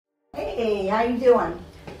Hey, how you doing?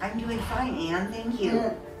 I'm doing fine, Ann. Thank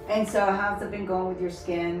you. And so how's it been going with your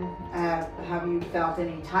skin? Have you felt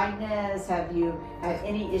any tightness? Have you had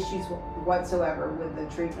any issues whatsoever with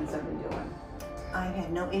the treatments I've been doing? I've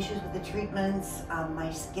had no issues with the treatments.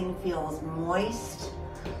 My skin feels moist.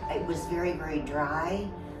 It was very, very dry.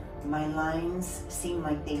 My lines seem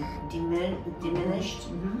like they diminished.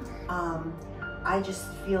 I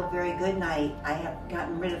just feel very good, and I have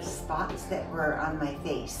gotten rid of spots that were on my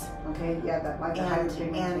face. Okay, yeah, that like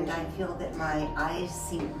and I feel that my eyes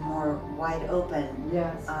seem more wide open.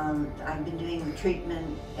 Yes. I've been doing the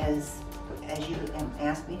treatment as you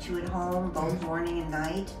asked me to at home, both morning and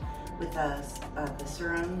night, with the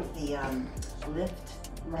serum, the lift,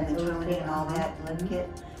 and the toning and all that, lift kit.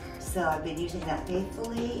 So I've been using that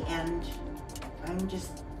faithfully, and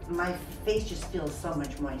my face just feels so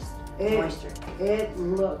much moisture. It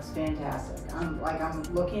looks fantastic. I'm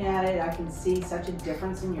looking at it, I can see such a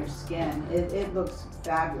difference in your skin. It looks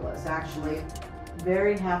fabulous, actually.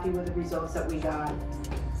 Very happy with the results that we got.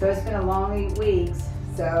 So it's been a long 8 weeks,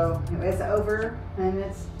 so it's over and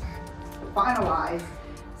it's finalized.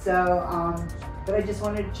 So, but I just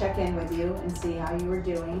wanted to check in with you and see how you were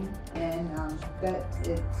doing, and that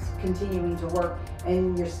it's continuing to work,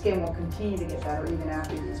 and your skin will continue to get better even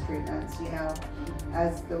after these treatments, you know,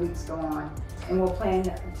 as the weeks go on. And we'll plan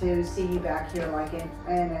to see you back here like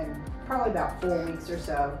in probably about 4 weeks or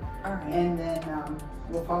so. All right. And then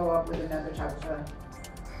we'll follow up with another type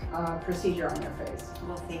of procedure on your face.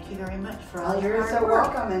 Well, thank you very much for all your You're hard so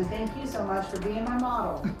work. welcome, and thank you so much for being my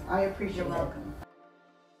model. I appreciate it. You're welcome.